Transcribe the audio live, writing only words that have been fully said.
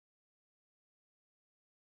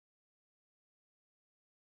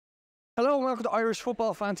Hello and welcome to Irish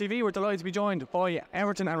Football Fan TV. We're delighted to be joined by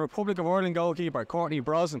Everton and Republic of Ireland goalkeeper Courtney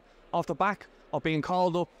Brosnan off the back of being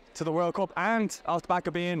called up to the World Cup and off the back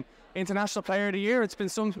of being International Player of the Year. It's been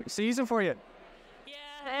some season for you.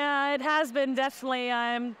 Yeah, it has been, definitely.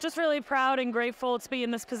 I'm just really proud and grateful to be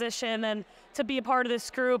in this position and to be a part of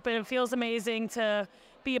this group, and it feels amazing to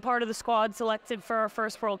be a part of the squad selected for our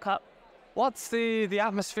first World Cup. What's the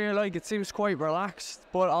atmosphere like? It seems quite relaxed,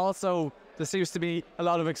 but also there seems to be a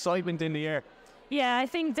lot of excitement in the air. Yeah, I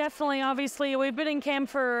think definitely, obviously, we've been in camp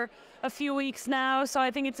for a few weeks now, so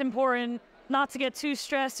I think it's important not to get too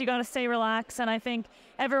stressed. You got to stay relaxed, and I think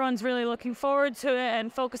everyone's really looking forward to it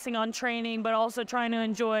and focusing on training, but also trying to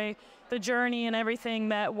enjoy the journey and everything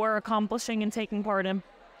that we're accomplishing and taking part in.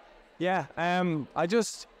 Yeah,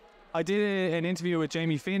 I did an interview with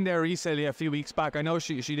Jamie Finn there recently a few weeks back. I know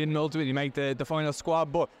she didn't ultimately make the final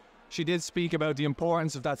squad, but she did speak about the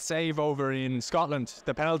importance of that save over in Scotland,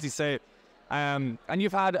 the penalty save. And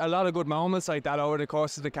you've had a lot of good moments like that over the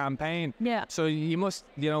course of the campaign. Yeah. So you must,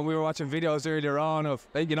 we were watching videos earlier on of,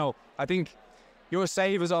 I think your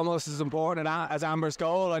save is almost as important as Amber's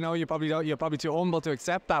goal. I know you're probably too humble to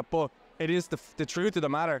accept that, but it is the truth of the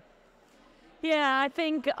matter. Yeah, I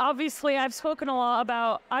think obviously I've spoken a lot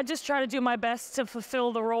about I just try to do my best to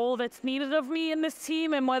fulfill the role that's needed of me in this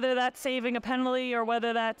team, and whether that's saving a penalty or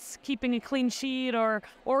whether that's keeping a clean sheet or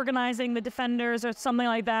organizing the defenders or something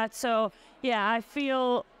like that. So yeah, I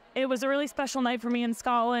feel it was a really special night for me in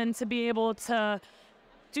Scotland to be able to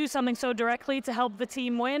do something so directly to help the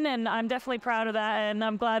team win, and I'm definitely proud of that, and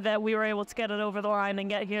I'm glad that we were able to get it over the line and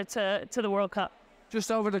get here to the World Cup. Just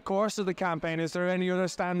over the course of the campaign, is there any other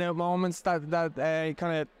standout moments that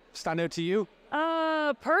kind of stand out to you?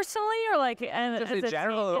 Personally, or like just in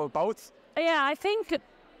general, or both? Yeah, I think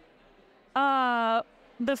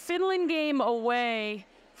the Finland game away,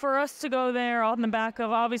 for us to go there on the back of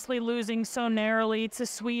obviously losing so narrowly to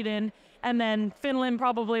Sweden, and then Finland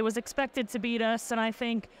probably was expected to beat us, and I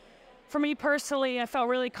think for me personally, I felt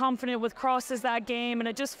really confident with crosses that game, and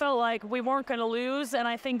it just felt like we weren't going to lose, and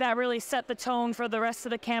I think that really set the tone for the rest of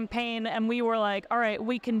the campaign, and we were like, all right,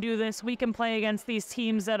 we can do this. We can play against these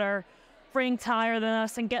teams that are ranked higher than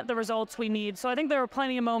us and get the results we need. So I think there were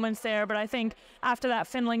plenty of moments there, but I think after that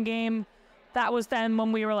Finland game, that was then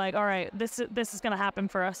when we were like, all right, this is going to happen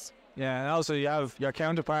for us. Yeah, and also you have your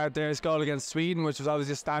counterpart there's goal against Sweden, which was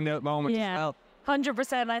obviously a standout moment as well.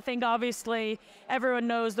 100%. I think obviously everyone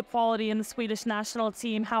knows the quality in the Swedish national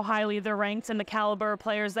team, how highly they're ranked and the caliber of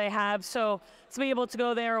players they have. So to be able to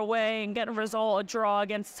go there away and get a result, a draw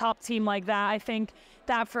against a top team like that, I think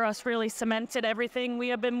that for us really cemented everything we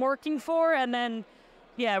have been working for, and then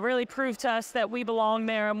really proved to us that we belong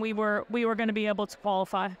there and we were going to be able to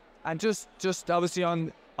qualify. And just obviously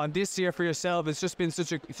on this year for yourself, it's just been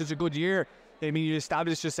such a good year. I mean, you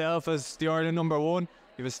established yourself as the Ireland #1.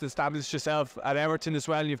 You've established yourself at Everton as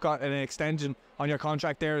well, and you've got an extension on your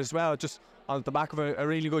contract there as well, just on the back of a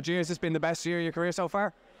really good year. Has this been the best year of your career so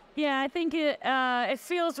far? Yeah, I think it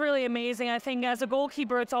feels really amazing. I think as a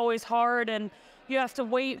goalkeeper, it's always hard, and you have to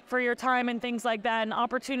wait for your time and things like that, and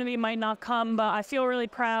opportunity might not come, but I feel really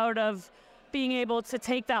proud of being able to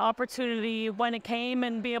take that opportunity when it came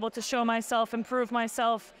and be able to show myself, improve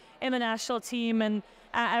myself in the national team and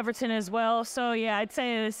at Everton as well. So yeah, I'd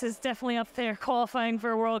say this is definitely up there. Qualifying for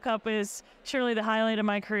a World Cup is surely the highlight of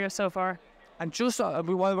my career so far. And just while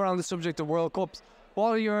we're on the subject of World Cups, what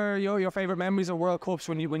are your favourite memories of World Cups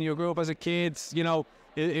when you grew up as a kid? If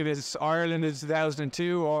it's Ireland in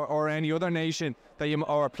 2002 or any other nation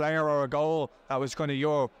or a player or a goal that was kind of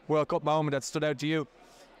your World Cup moment that stood out to you?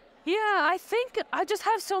 Yeah, I think I just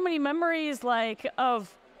have so many memories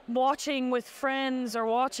of watching with friends or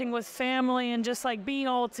watching with family and just being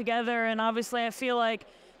all together. And obviously I feel like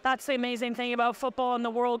that's the amazing thing about football and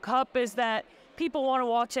the World Cup is that people want to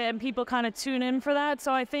watch it and people kind of tune in for that.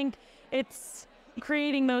 So I think it's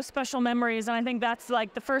creating those special memories, and I think that's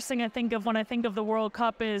the first thing I think of when I think of the World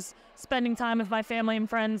Cup is spending time with my family and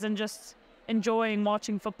friends and just enjoying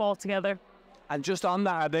watching football together. And just on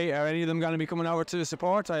that, are any of them going to be coming over to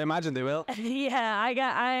support? I imagine they will. Yeah,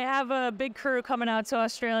 I have a big crew coming out to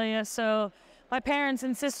Australia, so my parents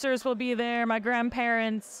and sisters will be there, my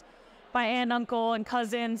grandparents, my aunt, uncle, and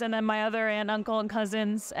cousins, and then my other aunt, uncle, and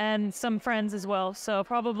cousins, and some friends as well. So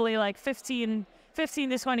probably 15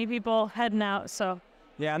 to 20 people heading out. So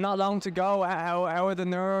yeah, not long to go. How are the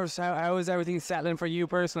nerves? How is everything settling for you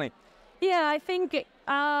personally? Yeah, I think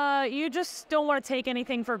you just don't want to take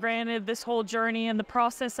anything for granted, this whole journey and the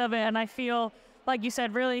process of it. And I feel, like you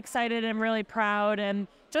said, really excited and really proud and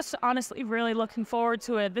just honestly really looking forward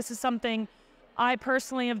to it. This is something I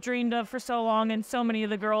personally have dreamed of for so long, and so many of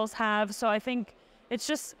the girls have. So I think it's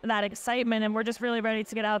just that excitement, and we're just really ready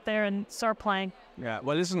to get out there and start playing. Yeah,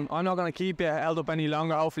 well, listen, I'm not going to keep you held up any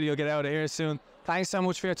longer. Hopefully you'll get out of here soon. Thanks so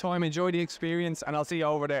much for your time. Enjoy the experience, and I'll see you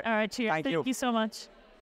over there. All right, cheers. Thank you Thank you so much.